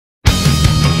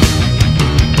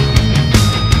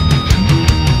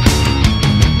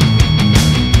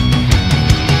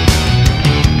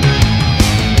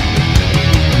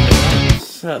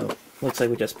like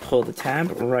we just pull the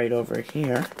tab right over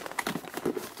here.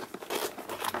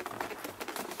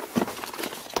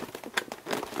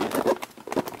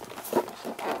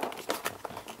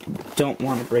 Don't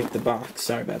want to break the box,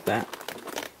 sorry about that.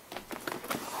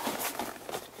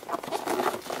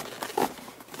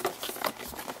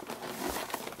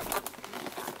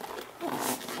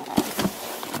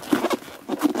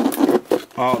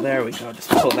 Oh, there we go. Just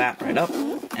pull that right up,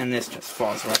 and this just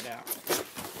falls right out.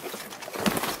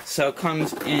 So it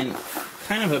comes in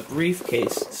kind of a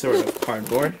briefcase sort of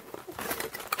cardboard.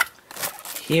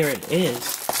 Here it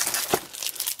is.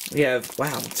 We have,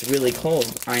 wow, it's really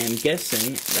cold. I am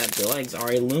guessing that the legs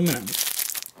are aluminum.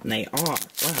 And they are.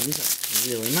 Wow, these are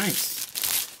really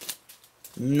nice.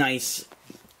 Nice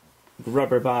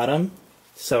rubber bottom,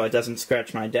 so it doesn't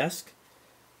scratch my desk.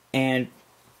 And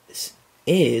this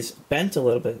is bent a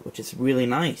little bit, which is really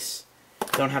nice.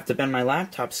 Don't have to bend my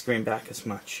laptop screen back as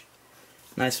much.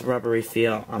 Nice rubbery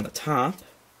feel on the top.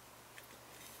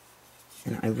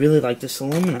 And I really like this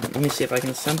aluminum. Let me see if I can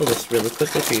assemble this really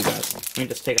quickly for you guys. Let me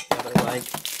just take up the other leg.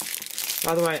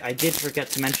 By the way, I did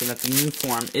forget to mention that the new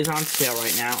form is on sale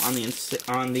right now on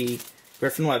the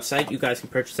Griffin website. You guys can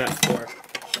purchase that for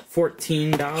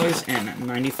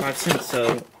 $14.95.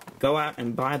 So go out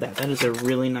and buy that. That is a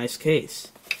really nice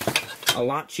case. A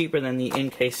lot cheaper than the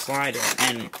in-case slider.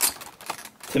 And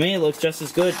to me, it looks just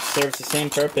as good. Serves the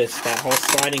same purpose. That whole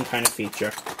sliding kind of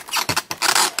feature.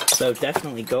 So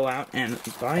definitely go out and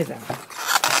buy that.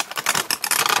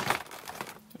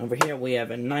 Over here we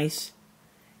have a nice,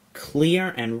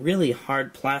 clear, and really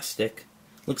hard plastic.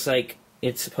 Looks like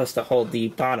it's supposed to hold the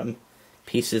bottom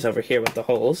pieces over here with the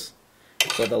holes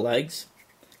for the legs.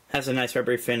 Has a nice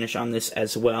rubbery finish on this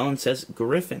as well, and says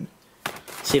Griffin.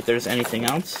 See if there's anything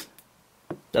else.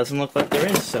 Doesn't look like there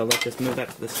is, so let's just move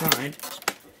that to the side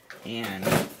and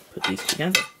put these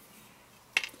together.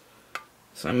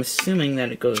 So I'm assuming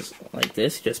that it goes like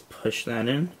this. Just push that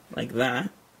in like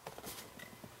that.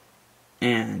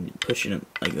 And push it in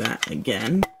like that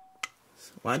again.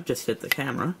 So I just hit the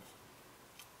camera.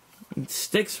 It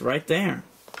sticks right there.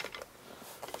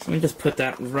 So let me just put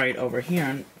that right over here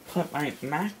and put my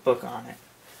MacBook on it.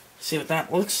 See what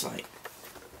that looks like.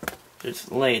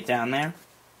 Just lay it down there.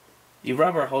 The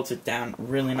rubber holds it down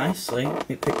really nicely. Let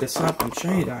me pick this up and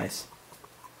show you guys.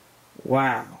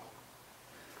 Wow.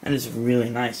 That is really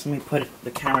nice. Let me put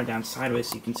the camera down sideways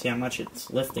so you can see how much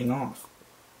it's lifting off.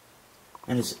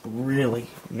 And it's really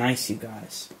nice, you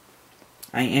guys.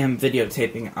 I am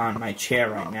videotaping on my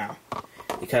chair right now,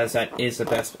 because that is the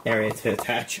best area to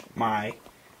attach my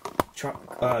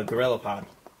GorillaPod.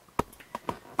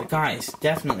 But guys,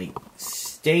 definitely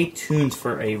stay tuned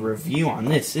for a review on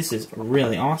this. This is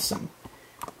really awesome.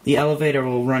 The elevator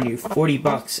will run you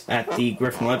 $40 at the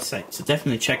Griffin website, so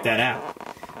definitely check that out.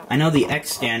 I know the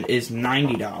X stand is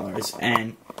 $90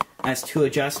 and has 2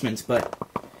 adjustments, but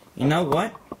you know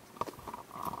what?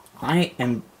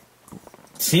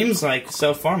 Seems like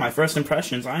so far, my first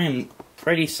impressions, I am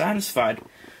pretty satisfied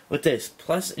with this.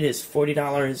 Plus, it is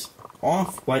 $40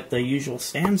 off what the usual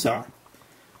stands are.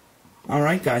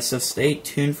 Alright guys, so stay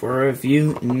tuned for a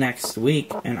review next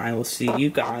week, and I will see you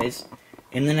guys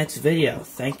in the next video.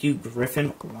 Thank you,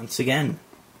 Griffin, once again.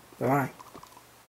 Bye-bye.